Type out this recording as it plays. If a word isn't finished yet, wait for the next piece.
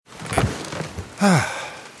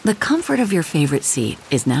The comfort of your favorite seat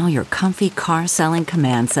is now your comfy car selling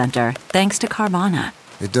command center, thanks to Carvana.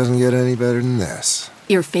 It doesn't get any better than this.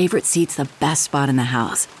 Your favorite seat's the best spot in the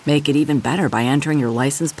house. Make it even better by entering your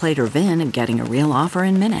license plate or VIN and getting a real offer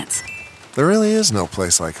in minutes. There really is no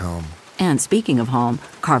place like home. And speaking of home,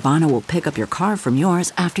 Carvana will pick up your car from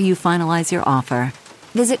yours after you finalize your offer.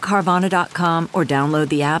 Visit Carvana.com or download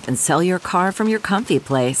the app and sell your car from your comfy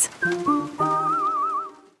place.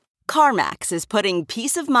 CarMax is putting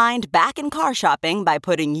peace of mind back in car shopping by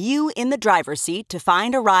putting you in the driver's seat to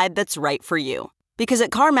find a ride that's right for you. Because at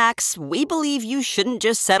CarMax, we believe you shouldn't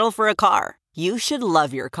just settle for a car. You should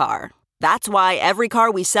love your car. That's why every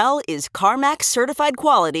car we sell is CarMax certified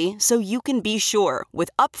quality, so you can be sure with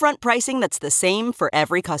upfront pricing that's the same for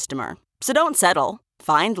every customer. So don't settle.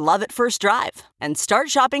 Find love at first drive and start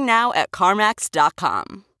shopping now at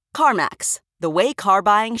CarMax.com. CarMax, the way car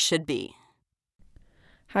buying should be.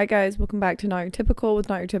 Hi guys, welcome back to Not Your Typical with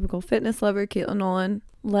Not Your Typical fitness lover, Caitlin Nolan.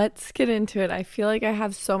 Let's get into it. I feel like I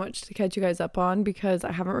have so much to catch you guys up on because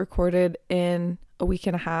I haven't recorded in a week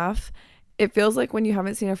and a half. It feels like when you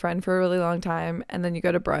haven't seen a friend for a really long time and then you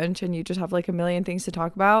go to brunch and you just have like a million things to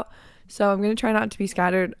talk about. So I'm going to try not to be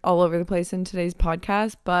scattered all over the place in today's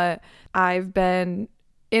podcast, but I've been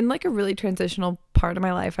in like a really transitional part of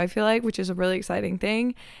my life, I feel like, which is a really exciting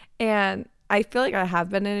thing. And I feel like I have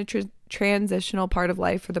been in a transitional part of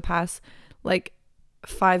life for the past like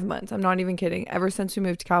 5 months. I'm not even kidding. Ever since we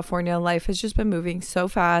moved to California, life has just been moving so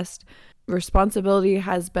fast. Responsibility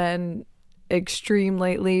has been extreme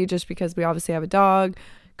lately just because we obviously have a dog.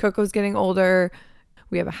 Coco's getting older.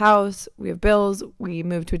 We have a house. We have bills. We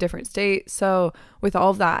moved to a different state. So with all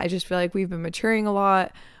of that, I just feel like we've been maturing a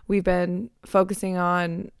lot. We've been focusing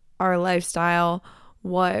on our lifestyle,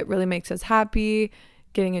 what really makes us happy,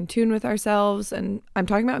 getting in tune with ourselves. And I'm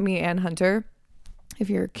talking about me and Hunter, if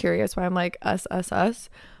you're curious why I'm like us.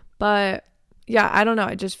 But yeah, I don't know.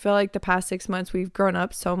 I just feel like the past 6 months we've grown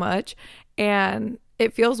up so much, and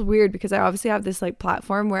it feels weird because I obviously have this like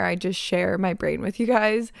platform where I just share my brain with you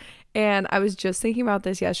guys. And I was just thinking about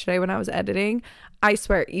this yesterday when I was editing. I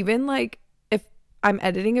swear, even like if I'm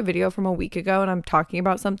editing a video from a week ago and I'm talking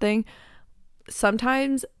about something,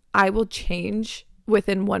 sometimes I will change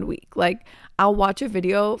within 1 week. Like I'll watch a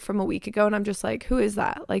video from a week ago and I'm just like, who is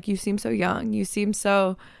that? Like, you seem so young. You seem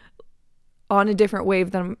so on a different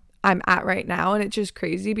wave than I'm at right now. And it's just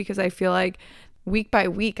crazy because I feel like week by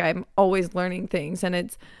week, I'm always learning things, and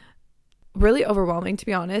it's really overwhelming, to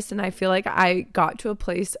be honest. And I feel like I got to a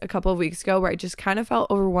place a couple of weeks ago where I just kind of felt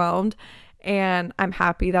overwhelmed, and I'm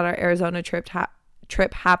happy that our Arizona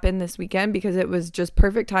trip happened this weekend because it was just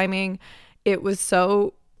perfect timing. It was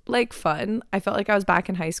so like fun. I felt like I was back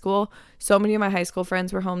in high school. So many of my high school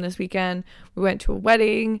friends were home this weekend. We went to a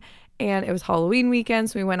wedding and it was Halloween weekend,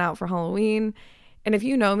 so we went out for Halloween. And if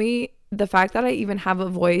you know me, the fact that I even have a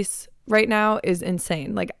voice right now is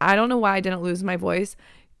insane. Like, I don't know why I didn't lose my voice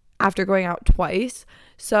after going out twice.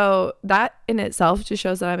 So that in itself just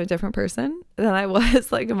shows that I'm a different person than I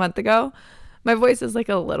was like a month ago. My voice is like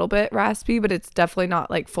a little bit raspy, but it's definitely not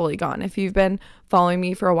like fully gone. If you've been following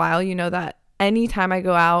me for a while, you know that anytime I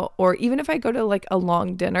go out, or even if I go to like a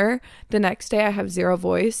long dinner, the next day I have zero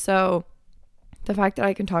voice. So the fact that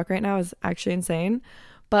I can talk right now is actually insane.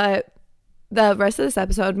 But the rest of this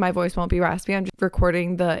episode, my voice won't be raspy. I'm just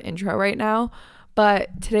recording the intro right now.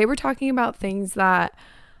 But today we're talking about things that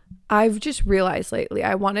I've just realized lately.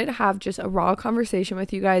 I wanted to have just a raw conversation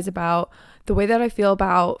with you guys about the way that I feel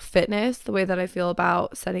about fitness, the way that I feel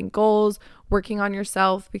about setting goals, working on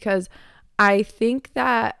yourself, because I think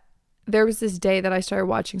that there was this day that I started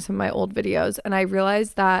watching some of my old videos and I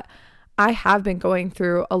realized that I have been going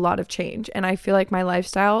through a lot of change, and I feel like my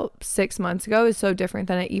lifestyle 6 months ago is so different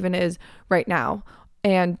than it even is right now,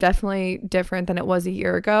 and definitely different than it was a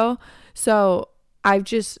year ago. So I've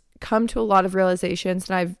just come to a lot of realizations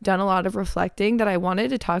and I've done a lot of reflecting that I wanted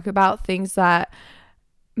to talk about things that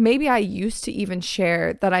maybe I used to even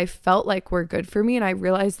share that I felt like were good for me, and I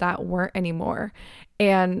realized that weren't anymore.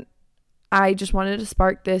 And I just wanted to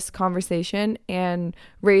spark this conversation and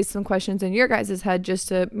raise some questions in your guys' head, just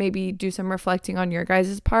to maybe do some reflecting on your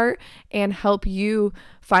guys' part and help you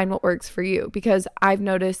find what works for you. Because I've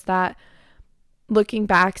noticed that looking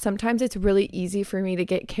back, sometimes it's really easy for me to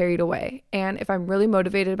get carried away. And if I'm really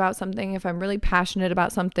motivated about something, if I'm really passionate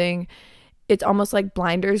about something, it's almost like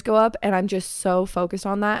blinders go up and I'm just so focused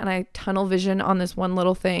on that and I tunnel vision on this one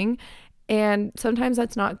little thing. And sometimes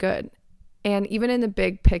that's not good. And even in the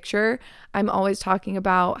big picture, I'm always talking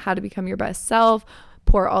about how to become your best self,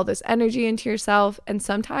 pour all this energy into yourself. And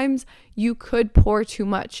sometimes you could pour too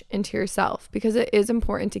much into yourself, because it is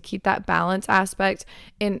important to keep that balance aspect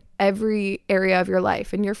in every area of your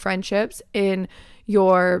life, in your friendships, in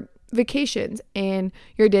your vacations, in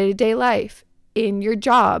your day-to-day life, in your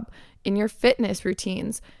job, in your fitness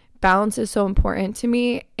routines. Balance is so important to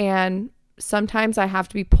me, and sometimes I have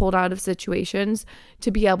to be pulled out of situations to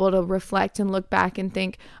be able to reflect and look back and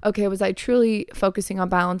think, okay, was I truly focusing on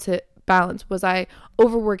balance? Was I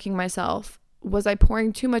overworking myself? Was I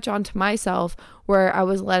pouring too much onto myself where I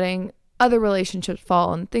was letting other relationships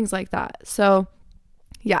fall and things like that? So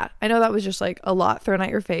yeah, I know that was just like a lot thrown at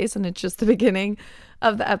your face, and it's just the beginning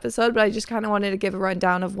of the episode, but I just kind of wanted to give a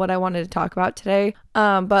rundown of what I wanted to talk about today.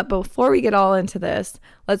 But before we get all into this,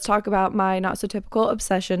 let's talk about my not so typical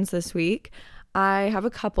obsessions this week. I have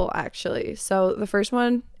a couple, actually. So the first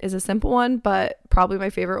one is a simple one, but probably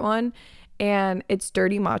my favorite one, and it's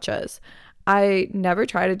dirty matchas. I never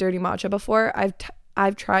tried a dirty matcha before.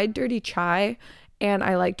 I've tried dirty chai, and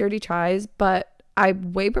I like dirty chais, but I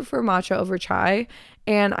way prefer matcha over chai.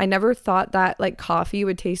 And I never thought that like coffee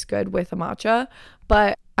would taste good with a matcha,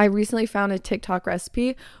 but I recently found a TikTok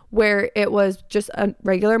recipe where it was just a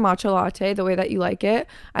regular matcha latte, the way that you like it.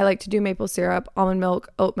 I like to do maple syrup, almond milk,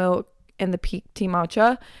 oat milk, and the peak tea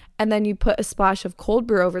matcha. And then you put a splash of cold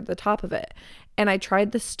brew over the top of it. And I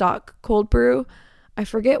tried the stock cold brew. I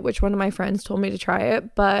forget which one of my friends told me to try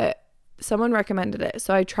it, but someone recommended it.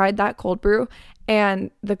 So I tried that cold brew,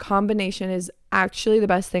 and the combination is actually the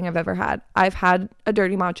best thing I've ever had. I've had a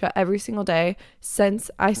dirty matcha every single day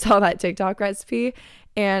since I saw that TikTok recipe,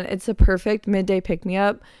 and it's a perfect midday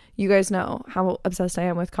pick-me-up. You guys know how obsessed I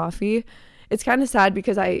am with coffee. It's kind of sad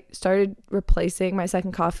because I started replacing my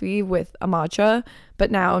second coffee with a matcha,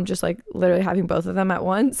 but now I'm just like literally having both of them at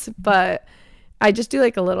once. But I just do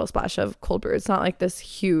like a little splash of cold brew. It's not like this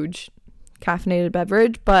huge caffeinated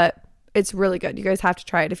beverage, but it's really good. You guys have to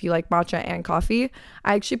try it if you like matcha and coffee.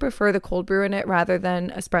 I actually prefer the cold brew in it rather than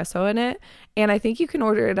espresso in it. And I think you can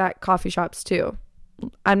order it at coffee shops too.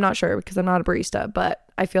 I'm not sure because I'm not a barista, but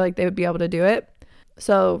I feel like they would be able to do it.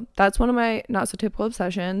 So that's one of my not so typical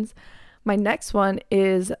obsessions. My next one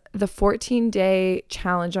is the 14-day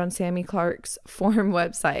challenge on Sammy Clark's Form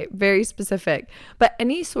website. Very specific. But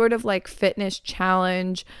any sort of like fitness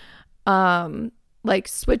challenge, like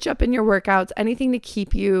switch up in your workouts, anything to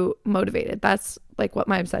keep you motivated. That's like what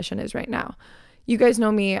my obsession is right now. You guys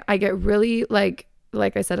know me. I get really like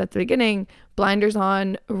I said at the beginning, blinders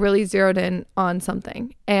on, really zeroed in on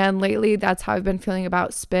something. And lately that's how I've been feeling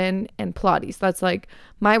about spin and Pilates. That's like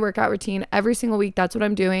my workout routine every single week. That's what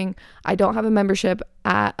I'm doing. I don't have a membership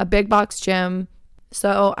at a big box gym,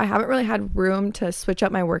 so I haven't really had room to switch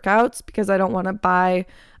up my workouts because I don't want to buy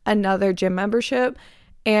another gym membership.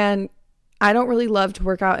 And I don't really love to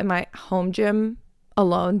work out in my home gym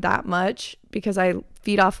alone that much because I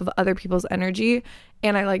feed off of other people's energy,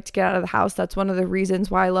 and I like to get out of the house. That's one of the reasons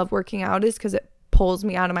why I love working out, is because it pulls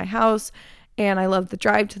me out of my house, and I love the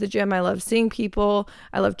drive to the gym. I love seeing people.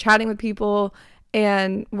 I love chatting with people,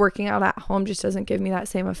 and working out at home just doesn't give me that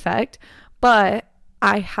same effect. But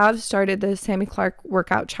I have started the Sammy Clark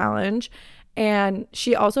workout challenge, and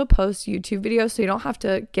she also posts YouTube videos, so you don't have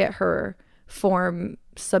to get her Form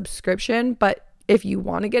subscription, but if you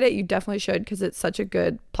want to get it, you definitely should, because it's such a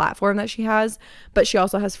good platform that she has. But she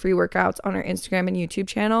also has free workouts on her Instagram and YouTube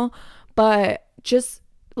channel. But just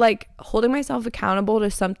like holding myself accountable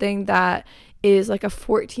to something that is like a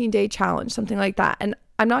 14-day challenge, something like that. And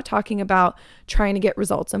I'm not talking about trying to get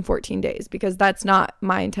results in 14 days because that's not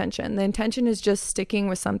my intention. The intention is just sticking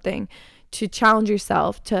with something to challenge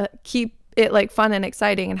yourself, to keep it like fun and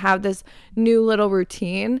exciting and have this new little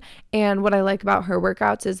routine. And what I like about her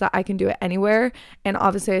workouts is that I can do it anywhere. And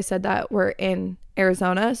obviously I said that we're in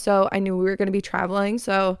Arizona, so I knew we were going to be traveling.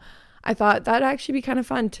 So I thought that'd actually be kind of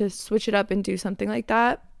fun to switch it up and do something like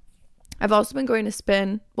that. I've also been going to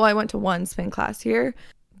spin. Well, I went to one spin class here,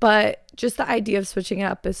 but just the idea of switching it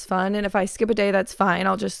up is fun. And if I skip a day, that's fine.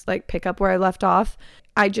 I'll just like pick up where I left off.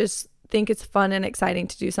 I just think it's fun and exciting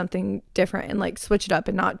to do something different and like switch it up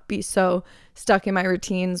and not be so stuck in my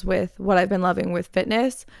routines with what I've been loving with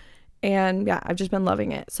fitness. And yeah, I've just been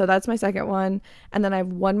loving it. So that's my second one. And then I have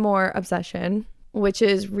one more obsession, which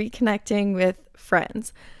is reconnecting with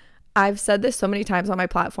friends. I've said this so many times on my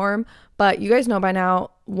platform, but you guys know by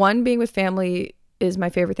now, 1, being with family is my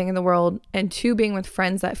favorite thing in the world, and 2, being with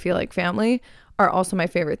friends that feel like family are also my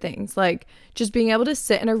favorite things. Like just being able to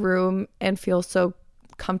sit in a room and feel so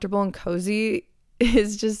comfortable and cozy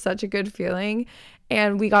is just such a good feeling.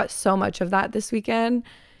 And we got so much of that this weekend.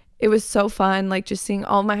 it was so fun, like just seeing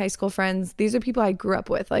all my high school friends. These are people I grew up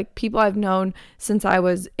with, like people I've known since I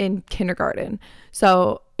was in kindergarten.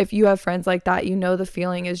 So if you have friends like that, you know the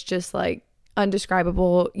feeling is just like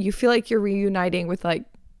undescribable. You feel like you're reuniting with like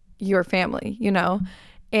your family, you know?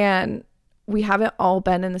 And we haven't all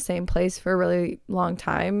been in the same place for a really long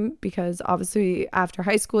time because obviously after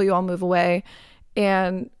high school you all move away.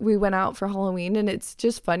 And we went out for Halloween, and it's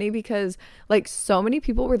just funny because like so many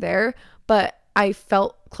people were there, but I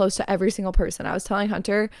felt close to every single person. I was telling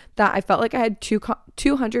Hunter that I felt like I had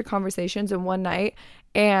 200 conversations in one night,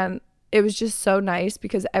 and it was just so nice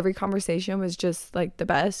because every conversation was just like the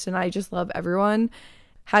best, and I just love everyone.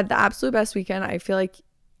 Had the absolute best weekend. I feel like,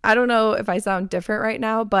 I don't know if I sound different right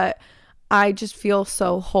now, but I just feel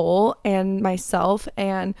so whole and myself,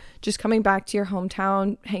 and just coming back to your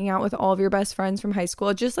hometown, hanging out with all of your best friends from high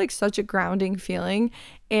school, just like such a grounding feeling.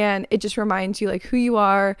 And it just reminds you like who you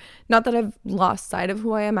are. Not that I've lost sight of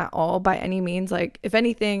who I am at all by any means. Like if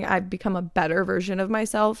anything, I've become a better version of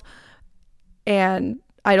myself, and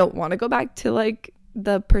I don't want to go back to like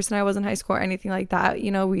the person I was in high school or anything like that.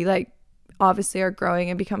 You know, we like obviously are growing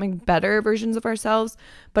and becoming better versions of ourselves,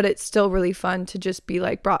 but it's still really fun to just be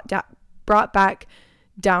like brought back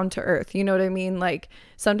down to earth. You know what I mean? Like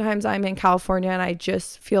sometimes I'm in California and I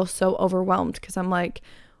just feel so overwhelmed because I'm like,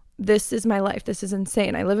 this is my life. This is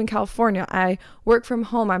insane. I live in California. I work from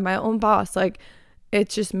home. I'm my own boss. Like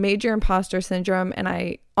it's just major imposter syndrome, and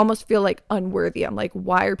I almost feel like unworthy. I'm like,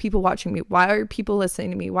 why are people watching me? Why are people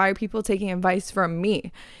listening to me? Why are people taking advice from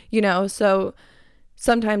me? You know, so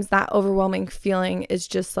sometimes that overwhelming feeling is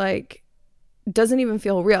just like, doesn't even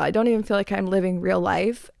feel real. I don't even feel like I'm living real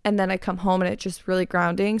life. And then I come home and it's just really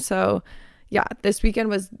grounding. So yeah, this weekend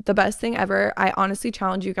was the best thing ever. I honestly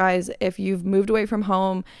challenge you guys, if you've moved away from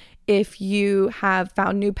home, if you have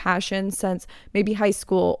found new passions since maybe high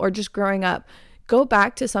school or just growing up, go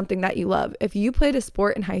back to something that you love. If you played a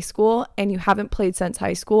sport in high school and you haven't played since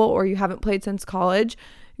high school, or you haven't played since college,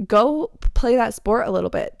 go play that sport a little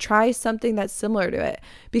bit. Try something that's similar to it,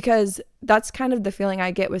 because that's kind of the feeling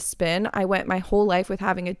I get with spin. I went my whole life with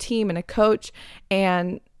having a team and a coach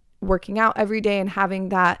and working out every day and having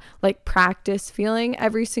that like practice feeling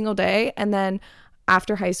every single day. And then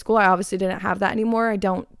after high school, I obviously didn't have that anymore. I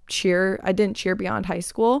didn't cheer beyond high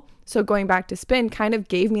school. So going back to spin kind of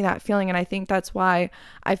gave me that feeling. And I think that's why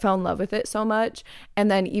I fell in love with it so much. And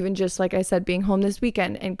then even just like I said, being home this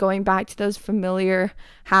weekend and going back to those familiar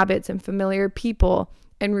habits and familiar people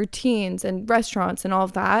and routines and restaurants and all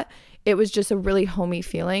of that, it was just a really homey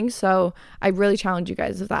feeling. So I really challenge you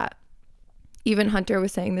guys with that. Even Hunter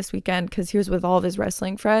was saying this weekend, because he was with all of his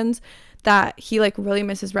wrestling friends, that he like really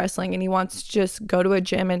misses wrestling and he wants to just go to a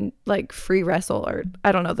gym and like free wrestle, or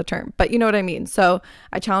I don't know the term, but you know what I mean. So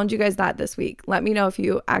I challenge you guys that this week. Let me know if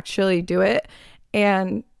you actually do it,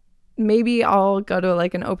 and maybe I'll go to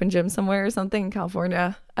like an open gym somewhere or something in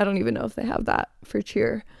California. I don't even know if they have that for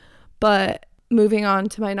cheer. But moving on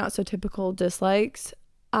to my not so typical dislikes,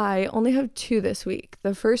 I only have 2 this week.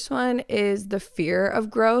 The first one is the fear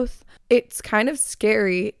of growth. It's kind of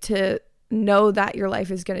scary to know that your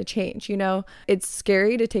life is going to change. You know, it's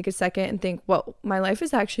scary to take a second and think, whoa, my life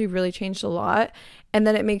has actually really changed a lot. And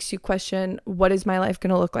then it makes you question, what is my life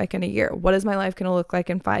going to look like in a year? What is my life going to look like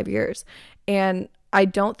in 5 years? And I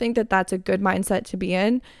don't think that that's a good mindset to be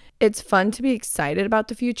in. It's fun to be excited about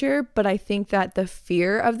the future, but I think that the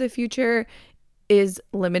fear of the future is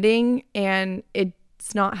limiting, and it's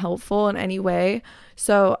not helpful in any way.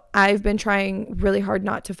 So I've been trying really hard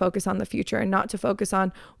not to focus on the future and not to focus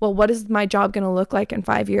on, well, what is my job going to look like in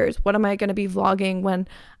 5 years? What am I going to be vlogging when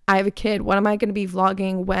I have a kid? What am I going to be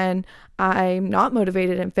vlogging when I'm not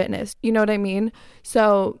motivated in fitness? You know what I mean?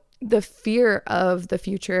 So the fear of the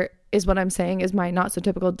future is what I'm saying is my not so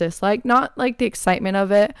typical dislike, not like the excitement of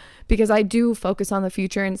it, because I do focus on the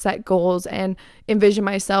future and set goals and envision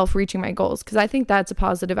myself reaching my goals, because I think that's a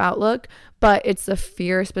positive outlook. But it's the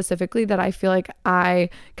fear specifically that I feel like I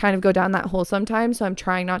kind of go down that hole sometimes. So I'm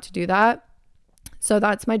trying not to do that. So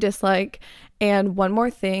that's my dislike. And one more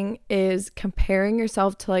thing is comparing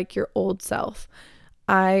yourself to like your old self.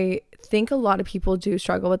 I think a lot of people do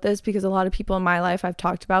struggle with this, because a lot of people in my life, I've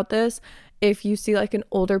talked about this. If you see like an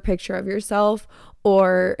older picture of yourself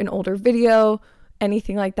or an older video,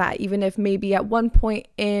 anything like that, even if maybe at one point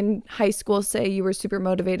in high school, say you were super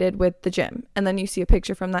motivated with the gym, and then you see a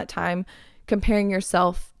picture from that time, comparing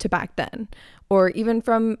yourself to back then, or even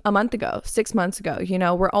from a month ago, 6 months ago, you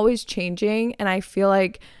know, we're always changing. And I feel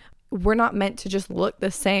like we're not meant to just look the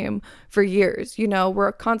same for years. You know,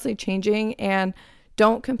 we're constantly changing, and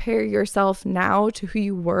don't compare yourself now to who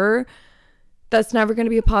you were. That's never going to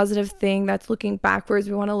be a positive thing. That's looking backwards.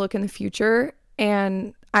 We want to look in the future.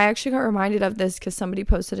 And I actually got reminded of this because somebody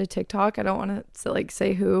posted a TikTok. I don't want to like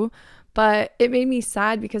say who, but it made me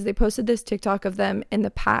sad because they posted this TikTok of them in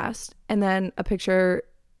the past and then a picture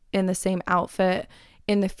in the same outfit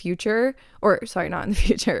in the future, or sorry, not in the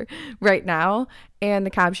future, right now. And the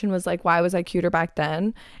caption was like, why was I cuter back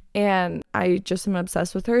then? And I just am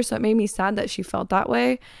obsessed with her. So it made me sad that she felt that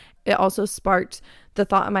way. It also sparked the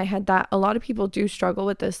thought in my head that a lot of people do struggle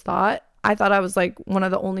with this thought. I thought I was like one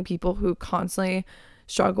of the only people who constantly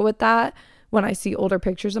struggle with that when I see older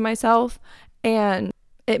pictures of myself. And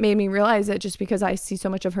it made me realize it just because I see so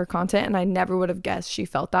much of her content and I never would have guessed she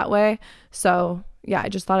felt that way. So yeah, I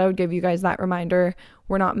just thought I would give you guys that reminder.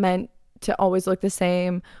 We're not meant to always look the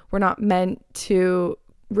same. We're not meant to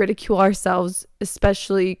ridicule ourselves,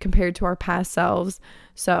 especially compared to our past selves.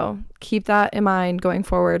 So keep that in mind going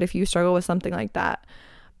forward if you struggle with something like that.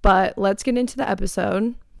 But let's get into the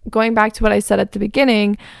episode. Going back to what I said at the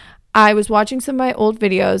beginning, I was watching some of my old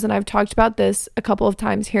videos, and I've talked about this a couple of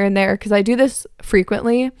times here and there because I do this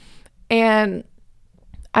frequently. And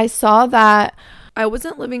I saw that I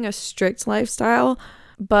wasn't living a strict lifestyle,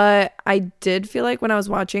 but I did feel like when I was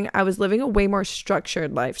watching, I was living a way more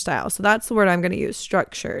structured lifestyle. So that's the word I'm going to use,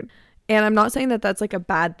 structured. And I'm not saying that that's like a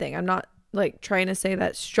bad thing. I'm not like trying to say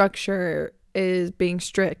that structure is being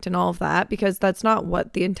strict and all of that, because that's not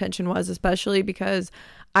what the intention was, especially because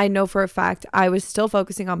I know for a fact I was still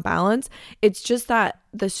focusing on balance. It's just that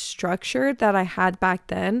the structure that I had back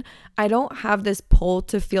then, I don't have this pull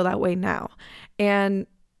to feel that way now. And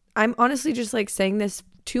I'm honestly just like saying this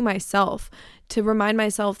to myself to remind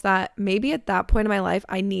myself that maybe at that point in my life,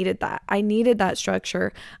 I needed that. I needed that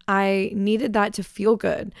structure. I needed that to feel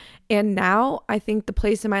good. And now I think the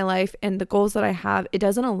place in my life and the goals that I have, it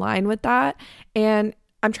doesn't align with that. And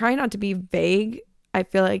I'm trying not to be vague. I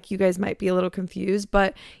feel like you guys might be a little confused,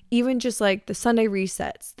 but even just like the Sunday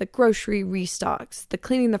resets, the grocery restocks, the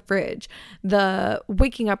cleaning the fridge, the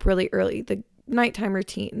waking up really early, the nighttime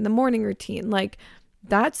routine, the morning routine, like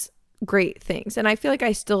that's great things. And I feel like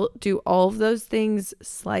I still do all of those things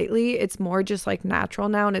slightly. It's more just like natural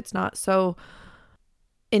now, and it's not so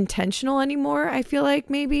intentional anymore, I feel like,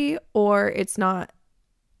 maybe, or it's not,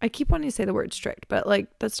 I keep wanting to say the word strict, but like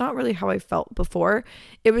that's not really how I felt before.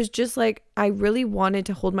 It was just like I really wanted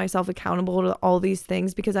to hold myself accountable to all these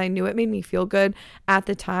things because I knew it made me feel good at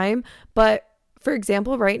the time. But for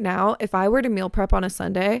example, right now, if I were to meal prep on a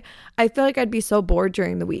Sunday, I feel like I'd be so bored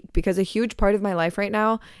during the week because a huge part of my life right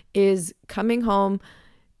now is coming home,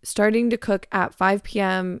 starting to cook at 5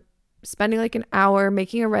 p.m., spending like an hour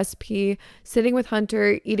making a recipe, sitting with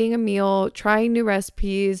Hunter, eating a meal, trying new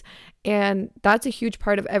recipes. And that's a huge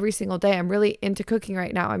part of every single day. I'm really into cooking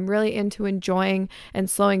right now. I'm really into enjoying and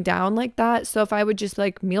slowing down like that. So if I would just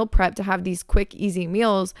like meal prep to have these quick, easy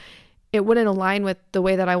meals, it wouldn't align with the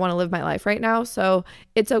way that I want to live my life right now. So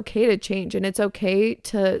it's okay to change, and it's okay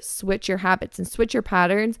to switch your habits and switch your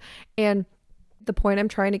patterns. And the point I'm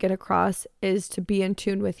trying to get across is to be in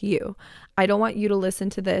tune with you. I don't want you to listen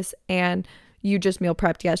to this and you just meal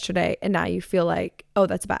prepped yesterday and now you feel like, oh,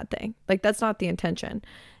 that's a bad thing. Like that's not the intention.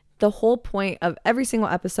 The whole point of every single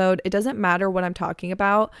episode, it doesn't matter what I'm talking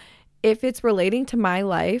about. If it's relating to my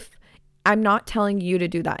life, I'm not telling you to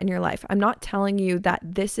do that in your life. I'm not telling you that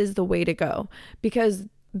this is the way to go, because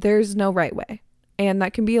there's no right way. And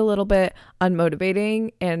that can be a little bit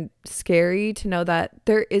unmotivating and scary to know that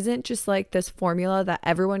there isn't just like this formula that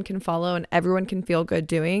everyone can follow and everyone can feel good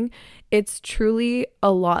doing. It's truly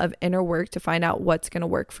a lot of inner work to find out what's going to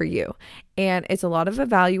work for you. And it's a lot of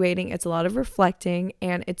evaluating, it's a lot of reflecting,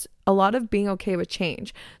 and it's a lot of being okay with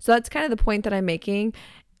change. So that's kind of the point that I'm making,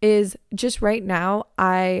 is just right now,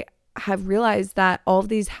 I have realized that all of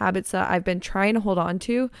these habits that I've been trying to hold on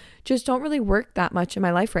to just don't really work that much in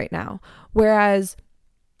my life right now. Whereas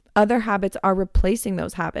other habits are replacing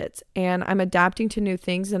those habits, and I'm adapting to new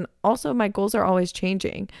things. And also my goals are always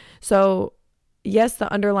changing. So yes, the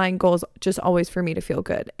underlying goal is just always for me to feel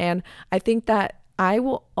good. And I think that I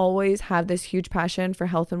will always have this huge passion for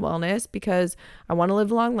health and wellness because I want to live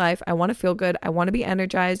a long life. I want to feel good. I want to be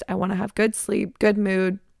energized. I want to have good sleep, good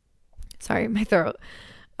mood. Sorry, my throat.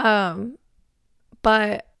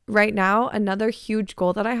 But right now, another huge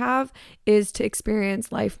goal that I have is to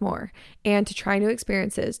experience life more and to try new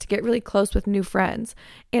experiences, to get really close with new friends.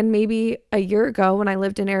 And maybe a year ago when I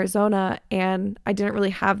lived in Arizona and I didn't really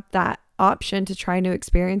have that option to try new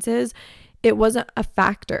experiences, it wasn't a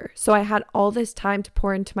factor. So I had all this time to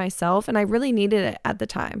pour into myself, and I really needed it at the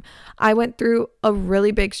time. I went through a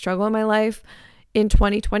really big struggle in my life in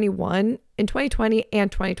 2020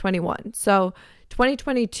 and 2021. So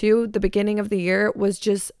 2022, the beginning of the year, was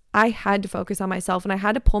just I had to focus on myself and I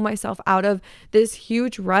had to pull myself out of this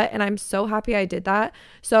huge rut. And I'm so happy I did that.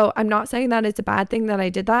 So I'm not saying that it's a bad thing that I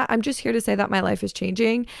did that. I'm just here to say that my life is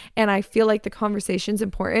changing. And I feel like the conversation's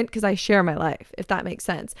important because I share my life, if that makes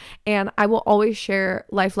sense. And I will always share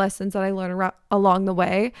life lessons that I learn along the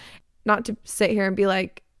way. Not to sit here and be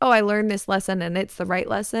like, oh, I learned this lesson and it's the right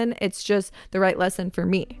lesson. It's just the right lesson for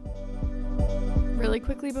me. Really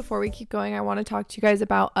quickly before we keep going, I want to talk to you guys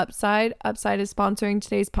about Upside. Upside is sponsoring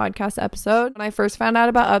today's podcast episode. When I first found out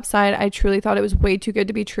about Upside, I truly thought it was way too good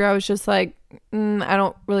to be true. I was just like, I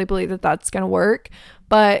don't really believe that that's going to work.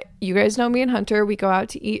 But you guys know me and Hunter. We go out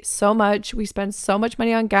to eat so much. We spend so much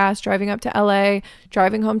money on gas driving up to LA,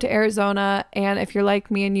 driving home to Arizona. And if you're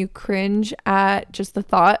like me and you cringe at just the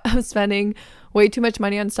thought of spending way too much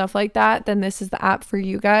money on stuff like that, then this is the app for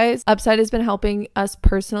you guys. Upside has been helping us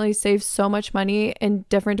personally save so much money in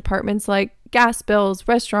different departments like gas bills,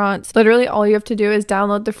 restaurants. Literally all you have to do is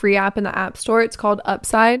download the free app in the App Store. It's called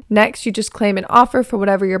Upside. Next, you just claim an offer for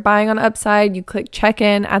whatever you're buying on Upside. You click check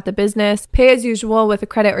in at the business, pay as usual with a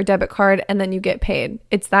credit or debit card, and then you get paid.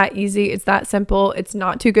 It's that easy. It's that simple. It's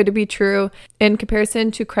not too good to be true. In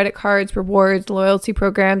comparison to credit cards, rewards, loyalty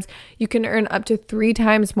programs, you can earn up to 3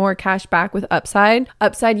 times more cash back with Upside.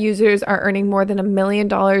 Upside users are earning more than $1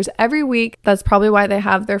 million every week. That's probably why they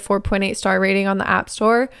have their 4.8 star rating on the App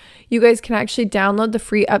Store. You guys can actually download the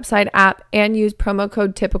free Upside app and use promo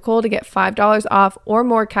code TYPICAL to get $5 off or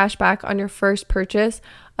more cash back on your first purchase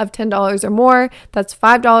of $10 or more. That's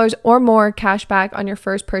 $5 or more cash back on your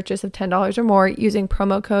first purchase of $10 or more using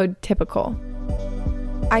promo code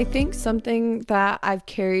TYPICAL. I think something that I've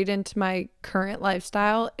carried into my current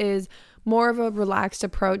lifestyle is more of a relaxed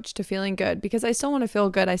approach to feeling good, because I still want to feel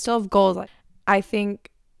good. I still have goals. I think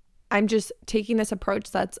I'm just taking this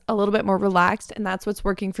approach that's a little bit more relaxed, and that's what's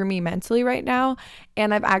working for me mentally right now.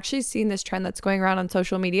 And I've actually seen this trend that's going around on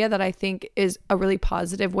social media that I think is a really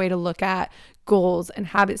positive way to look at goals and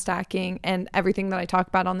habit stacking and everything that I talk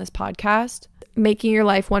about on this podcast, making your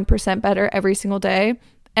life 1% better every single day.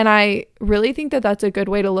 And I really think that that's a good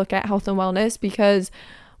way to look at health and wellness, because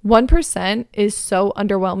 1% is so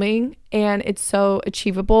underwhelming and it's so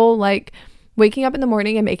achievable. Like, waking up in the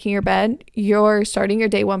morning and making your bed, you're starting your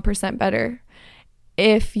day 1% better.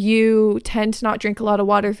 If you tend to not drink a lot of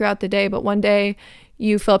water throughout the day, but one day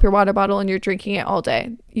you fill up your water bottle and you're drinking it all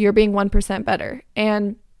day, you're being 1% better.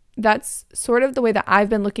 And that's sort of the way that I've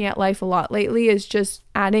been looking at life a lot lately, is just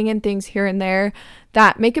adding in things here and there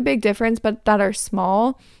that make a big difference, but that are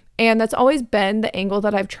small. And that's always been the angle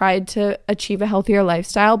that I've tried to achieve a healthier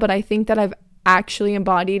lifestyle. But I think that I've actually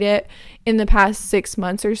embodied it in the past 6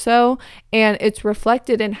 months or so, and it's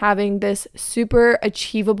reflected in having this super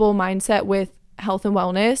achievable mindset with health and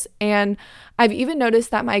wellness. And I've even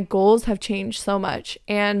noticed that my goals have changed so much,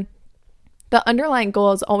 and the underlying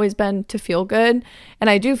goal has always been to feel good, and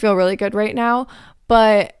I do feel really good right now,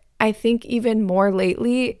 but I think even more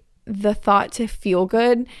lately the thought to feel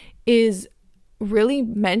good is really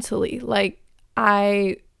mentally, like,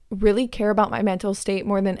 I really care about my mental state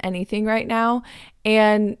more than anything right now.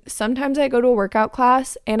 And sometimes I go to a workout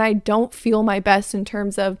class and I don't feel my best in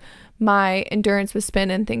terms of my endurance with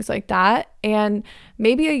spin and things like that. And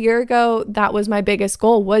maybe a year ago, that was my biggest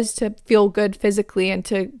goal, was to feel good physically and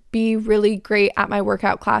to be really great at my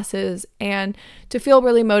workout classes and to feel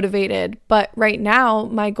really motivated. But right now,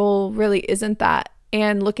 my goal really isn't that.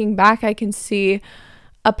 And looking back, I can see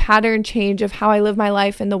a pattern change of how I live my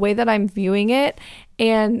life and the way that I'm viewing it.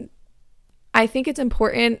 And I think it's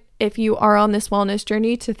important, if you are on this wellness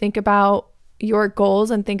journey, to think about your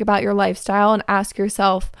goals and think about your lifestyle and ask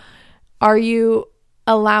yourself, are you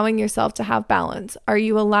allowing yourself to have balance? Are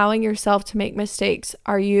you allowing yourself to make mistakes?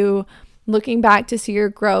 Are you looking back to see your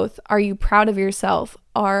growth? Are you proud of yourself?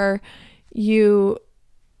 Are you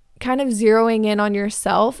kind of zeroing in on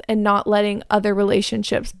yourself and not letting other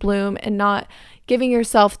relationships bloom and not giving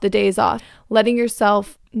yourself the days off, letting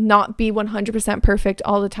yourself not be 100% perfect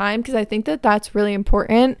all the time? Because I think that that's really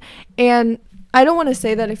important. And I don't want to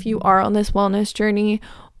say that if you are on this wellness journey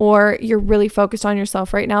or you're really focused on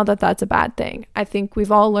yourself right now, that that's a bad thing. I think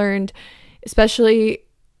we've all learned, especially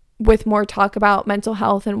with more talk about mental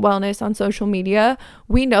health and wellness on social media,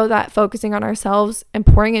 we know that focusing on ourselves and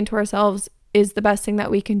pouring into ourselves is the best thing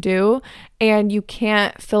that we can do. And you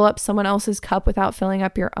can't fill up someone else's cup without filling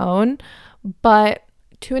up your own. But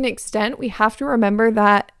to an extent, we have to remember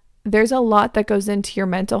that there's a lot that goes into your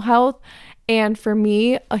mental health. And for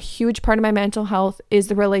me, a huge part of my mental health is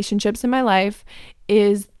the relationships in my life,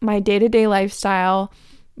 is my day-to-day lifestyle,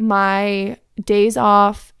 my days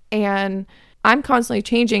off, and I'm constantly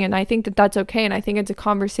changing. And I think that that's okay. And I think it's a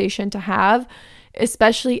conversation to have,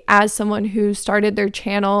 especially as someone who started their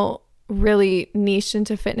channel really niched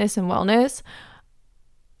into fitness and wellness.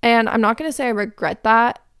 And I'm not going to say I regret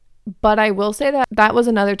that, but I will say that that was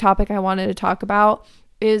another topic I wanted to talk about,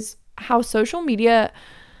 is how social media,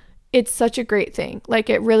 it's such a great thing. Like,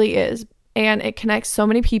 it really is. And it connects so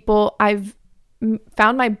many people. I've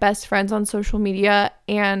found my best friends on social media,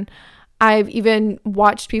 and I've even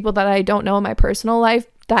watched people that I don't know in my personal life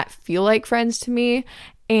that feel like friends to me,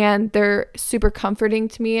 and they're super comforting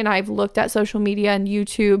to me. And I've looked at social media and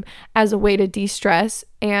YouTube as a way to de-stress,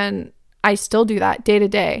 and I still do that day to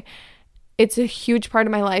day. It's a huge part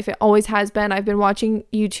of my life. It always has been. I've been watching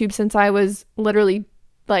YouTube since I was literally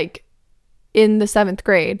like in the 7th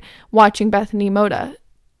grade, watching Bethany Moda,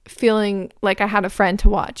 feeling like I had a friend to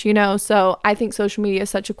watch, you know? So I think social media is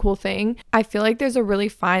such a cool thing. I feel like there's a really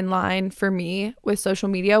fine line for me with social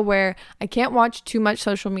media where I can't watch too much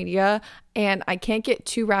social media, and I can't get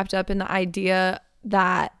too wrapped up in the idea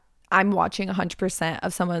that I'm watching 100%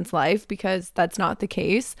 of someone's life, because that's not the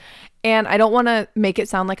case. And I don't want to make it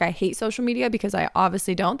sound like I hate social media, because I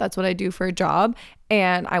obviously don't. That's what I do for a job.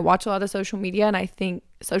 And I watch a lot of social media, and I think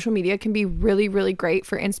social media can be really, really great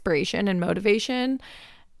for inspiration and motivation.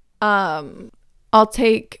 I'll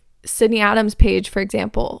take Sydney Adams' page, for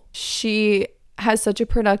example. She has such a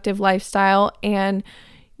productive lifestyle, and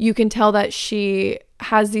you can tell that she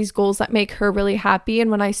has these goals that make her really happy. And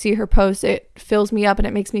when I see her post, it fills me up and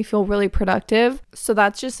it makes me feel really productive. So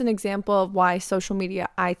that's just an example of why social media,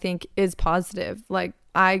 I think, is positive. Like,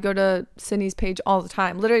 I go to Sydney's page all the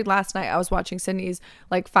time. Literally last night I was watching Sydney's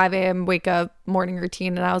like 5 a.m. wake up morning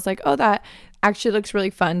routine, and I was like, oh, that actually looks really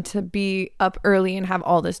fun to be up early and have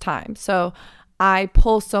all this time. So I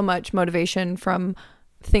pull so much motivation from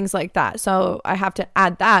things like that. So I have to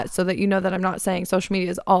add that so that you know that I'm not saying social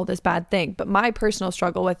media is all this bad thing. But my personal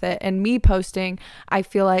struggle with it and me posting, I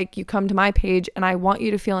feel like you come to my page and I want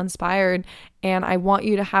you to feel inspired, and I want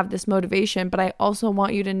you to have this motivation, but I also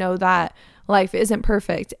want you to know that life isn't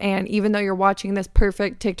perfect. And even though you're watching this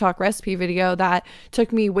perfect TikTok recipe video that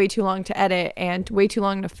took me way too long to edit and way too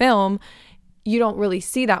long to film, you don't really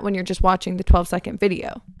see that when you're just watching the 12-second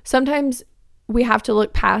video. Sometimes we have to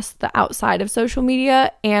look past the outside of social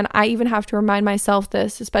media, and I even have to remind myself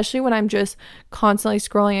this, especially when I'm just constantly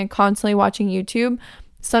scrolling and constantly watching YouTube.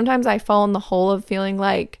 Sometimes I fall in the hole of feeling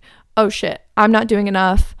like, oh shit, I'm not doing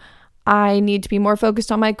enough. I need to be more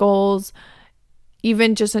focused on my goals.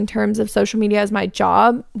 Even just in terms of social media as my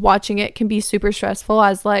job, watching it can be super stressful,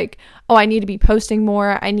 as like, oh, I need to be posting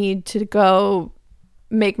more. I need to go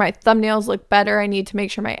make my thumbnails look better. I need to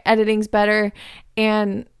make sure my editing's better.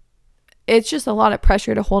 And it's just a lot of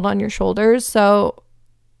pressure to hold on your shoulders. So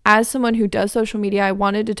as someone who does social media, I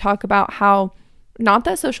wanted to talk about how, not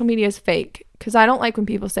that social media is fake, because I don't like when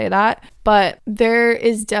people say that, but there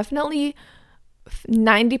is definitely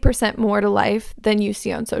 90% more to life than you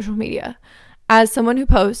see on social media. As someone who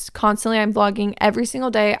posts constantly, I'm vlogging every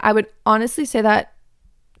single day. I would honestly say that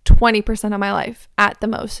 20% of my life at the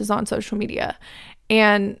most is on social media,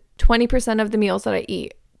 and 20% of the meals that I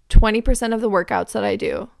eat, 20% of the workouts that I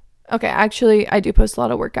do. Okay, actually, I do post a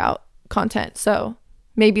lot of workout content, so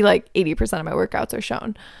maybe like 80% of my workouts are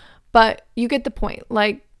shown. But you get the point.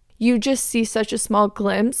 Like, you just see such a small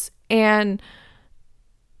glimpse, and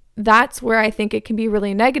that's where I think it can be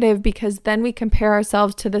really negative, because then we compare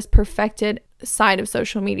ourselves to this perfected side of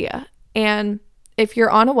social media. And if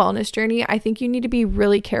you're on a wellness journey, I think you need to be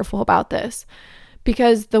really careful about this,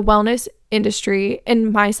 because the wellness industry,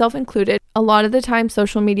 and myself included, a lot of the time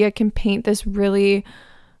social media can paint this really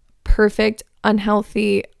perfect,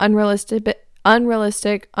 unhealthy,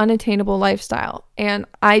 unrealistic, unattainable lifestyle. And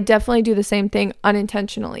I definitely do the same thing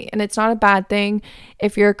unintentionally. And it's not a bad thing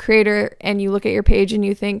if you're a creator and you look at your page and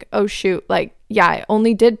you think, oh shoot, like, yeah, I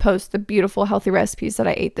only did post the beautiful, healthy recipes that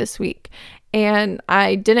I ate this week. And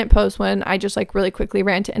I didn't post when I just like really quickly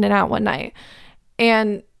ran to In-N-Out one night.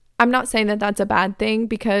 And I'm not saying that that's a bad thing,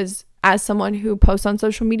 because as someone who posts on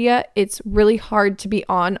social media, it's really hard to be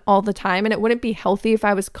on all the time, and it wouldn't be healthy if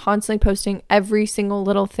I was constantly posting every single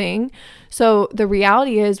little thing. So the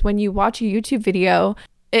reality is, when you watch a YouTube video,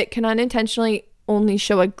 it can unintentionally only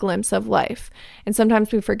show a glimpse of life. And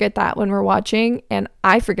sometimes we forget that when we're watching, and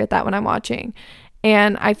I forget that when I'm watching.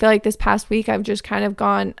 And I feel like this past week, I've just kind of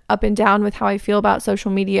gone up and down with how I feel about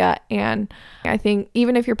social media. And I think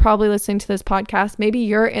even if you're probably listening to this podcast, maybe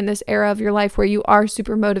you're in this era of your life where you are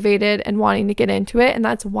super motivated and wanting to get into it. And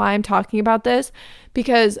that's why I'm talking about this,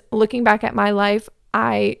 because looking back at my life,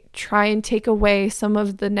 I try and take away some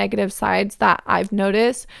of the negative sides that I've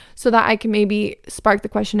noticed so that I can maybe spark the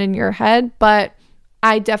question in your head. But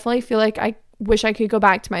I definitely feel like I wish I could go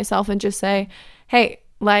back to myself and just say, hey,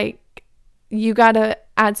 like, you got to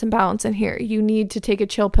add some balance in here. You need to take a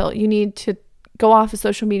chill pill. You need to go off of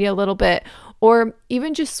social media a little bit, or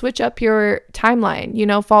even just switch up your timeline. You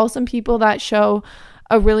know, follow some people that show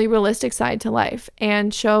a really realistic side to life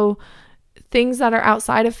and show things that are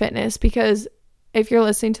outside of fitness. Because if you're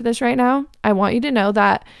listening to this right now, I want you to know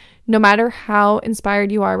that no matter how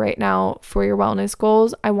inspired you are right now for your wellness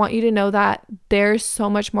goals, I want you to know that there's so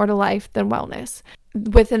much more to life than wellness.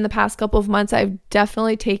 Within the past couple of months, I've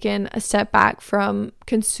definitely taken a step back from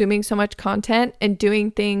consuming so much content and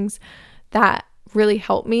doing things that really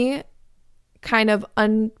help me kind of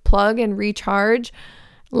unplug and recharge,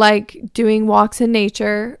 like doing walks in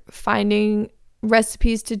nature, finding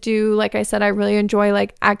recipes to do. Like I said, I really enjoy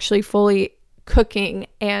like actually fully cooking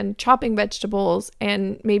and chopping vegetables,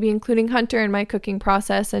 and maybe including Hunter in my cooking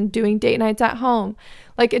process and doing date nights at home.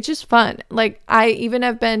 Like, it's just fun. Like, I even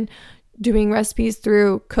have been doing recipes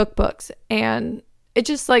through cookbooks, and it's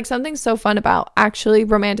just like something so fun about actually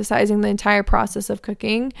romanticizing the entire process of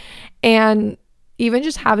cooking. And even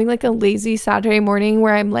just having like a lazy Saturday morning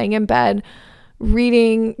where I'm laying in bed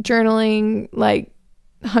reading, journaling, like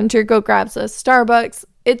Hunter go grabs a Starbucks.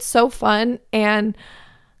 It's so fun. And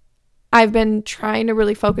I've been trying to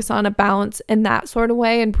really focus on a balance in that sort of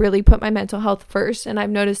way and really put my mental health first. And I've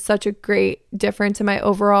noticed such a great difference in my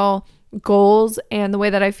overall goals and the way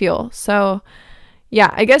that I feel. So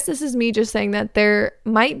yeah, I guess this is me just saying that there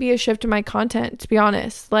might be a shift in my content, to be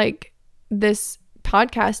honest. Like this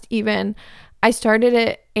podcast, even, I started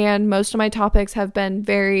it and most of my topics have been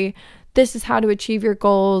this is how to achieve your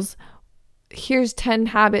goals. Here's 10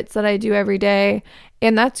 habits that I do every day.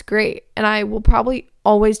 And that's great. And I will probably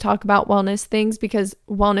always talk about wellness things because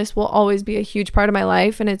wellness will always be a huge part of my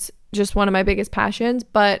life. And it's just one of my biggest passions.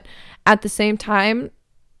 But at the same time,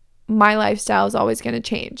 my lifestyle is always going to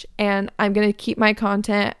change. And I'm going to keep my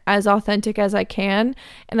content as authentic as I can.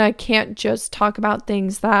 And I can't just talk about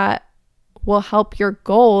things that will help your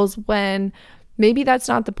goals when maybe that's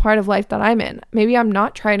not the part of life that I'm in. Maybe I'm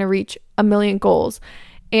not trying to reach 1 million goals.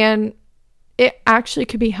 And it actually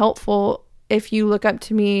could be helpful if you look up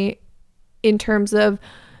to me in terms of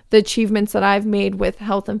the achievements that I've made with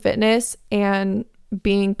health and fitness and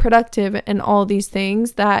being productive and all these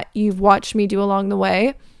things that you've watched me do along the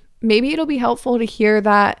way. Maybe it'll be helpful to hear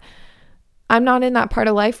that I'm not in that part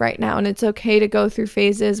of life right now, and it's okay to go through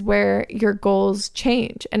phases where your goals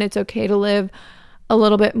change, and it's okay to live a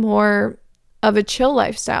little bit more of a chill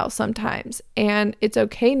lifestyle sometimes. And it's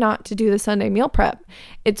okay not to do the Sunday meal prep.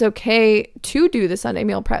 It's okay to do the Sunday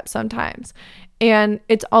meal prep sometimes. And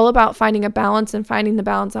it's all about finding a balance and finding the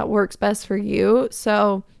balance that works best for you.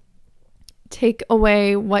 So take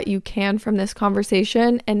away what you can from this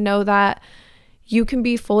conversation and know that you can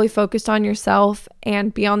be fully focused on yourself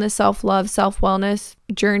and be on this self-love, self-wellness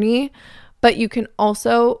journey, but you can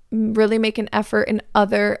also really make an effort in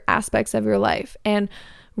other aspects of your life and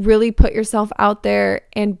really put yourself out there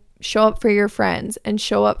and show up for your friends and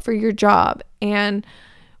show up for your job and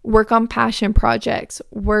work on passion projects,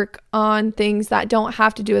 work on things that don't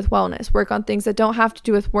have to do with wellness, work on things that don't have to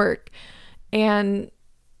do with work, and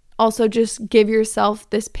also just give yourself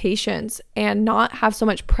this patience and not have so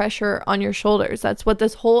much pressure on your shoulders. That's what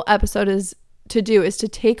this whole episode is to do, is to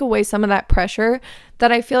take away some of that pressure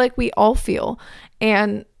that I feel like we all feel.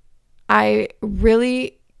 And I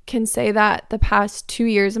really can say that the past 2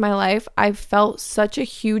 years of my life, I've felt such a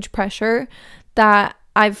huge pressure that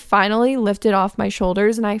I've finally lifted off my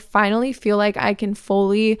shoulders, and I finally feel like I can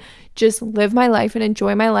fully just live my life and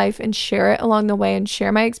enjoy my life and share it along the way and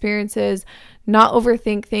share my experiences, not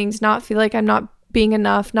overthink things, not feel like I'm not being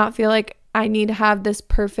enough, not feel like I need to have this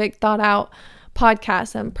perfect thought out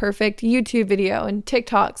podcast and perfect YouTube video and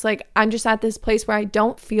TikToks. Like, I'm just at this place where I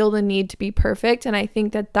don't feel the need to be perfect. And I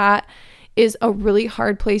think that that is a really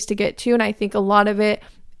hard place to get to. And I think a lot of it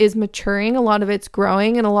is maturing, a lot of it's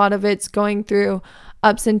growing, and a lot of it's going through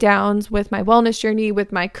ups and downs with my wellness journey,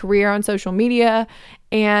 with my career on social media,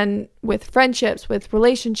 and with friendships, with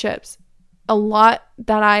relationships. A lot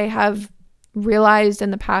that I have realized in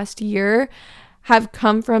the past year have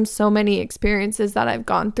come from so many experiences that I've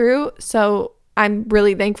gone through. So I'm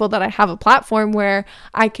really thankful that I have a platform where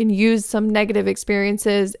I can use some negative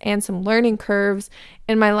experiences and some learning curves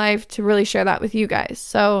in my life to really share that with you guys.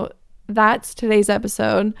 So that's today's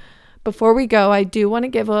episode. Before we go, I do want to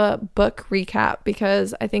give a book recap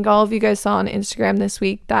because I think all of you guys saw on Instagram this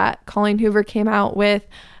week that Colleen Hoover came out with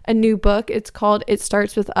a new book. It's called It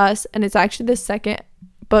Starts With Us, and it's actually the second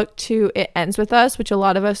book to It Ends With Us, which a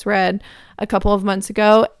lot of us read a couple of months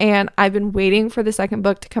ago. And I've been waiting for the second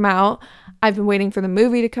book to come out. I've been waiting for the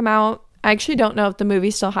movie to come out. I actually don't know if the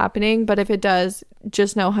movie's still happening, but if it does,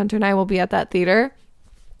 just know Hunter and I will be at that theater.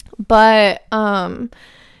 But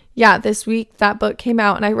yeah, this week that book came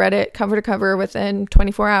out and I read it cover to cover within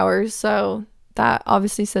 24 hours. So that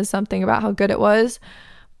obviously says something about how good it was.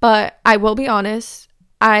 But I will be honest,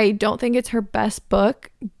 I don't think it's her best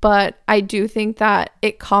book, but I do think that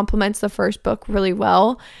it complements the first book really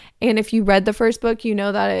well. And if you read the first book, you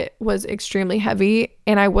know that it was extremely heavy,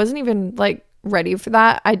 and I wasn't even like ready for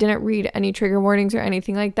that. I didn't read any trigger warnings or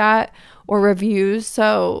anything like that or reviews,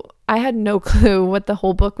 so I had no clue what the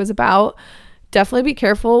whole book was about. Definitely be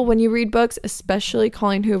careful when you read books, especially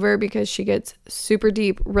Colleen Hoover, because she gets super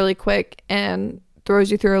deep really quick and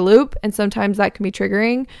throws you through a loop, and sometimes that can be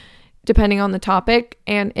triggering depending on the topic.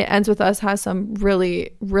 And It Ends With Us has some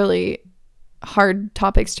really, really hard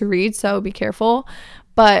topics to read, so be careful.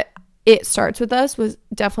 But It Starts With Us was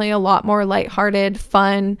definitely a lot more lighthearted,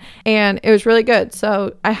 fun, and it was really good.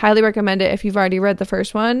 So I highly recommend it if you've already read the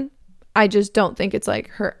first one. I just don't think it's like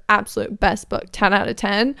her absolute best book, 10 out of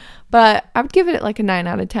 10, but I would give it like a 9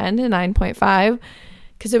 out of 10, a 9.5,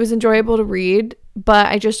 because it was enjoyable to read. But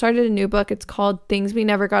I just started a new book. It's called Things We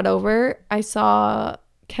Never Got Over. I saw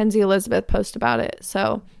Kenzie Elizabeth post about it.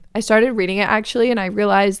 So I started reading it actually, and I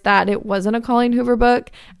realized that it wasn't a Colleen Hoover book.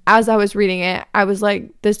 As I was reading it, I was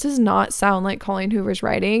like, this does not sound like Colleen Hoover's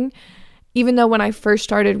writing. Even though when I first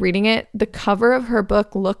started reading it, the cover of her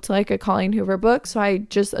book looked like a Colleen Hoover book, so I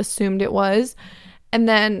just assumed it was. And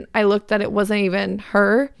then I looked that it wasn't even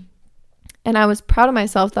her, and I was proud of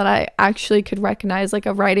myself that I actually could recognize like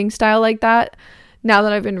a writing style like that. Now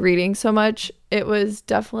that I've been reading so much, it was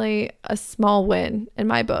definitely a small win in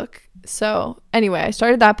my book. So anyway, I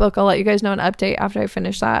started that book. I'll let you guys know an update after I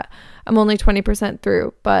finish that. I'm only 20%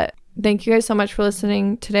 through, but thank you guys so much for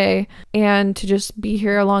listening today and to just be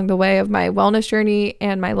here along the way of my wellness journey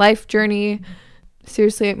and my life journey.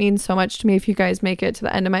 Seriously, it means so much to me if you guys make it to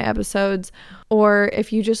the end of my episodes or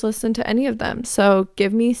if you just listen to any of them. So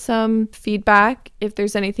give me some feedback if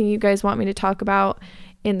there's anything you guys want me to talk about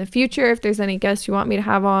in the future, if there's any guests you want me to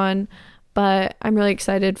have on. But I'm really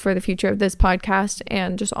excited for the future of this podcast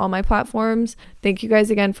and just all my platforms. Thank you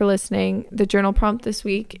guys again for listening. The journal prompt this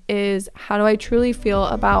week is, how do I truly feel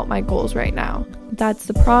about my goals right now? That's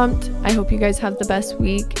the prompt. I hope you guys have the best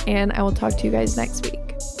week, and I will talk to you guys next week.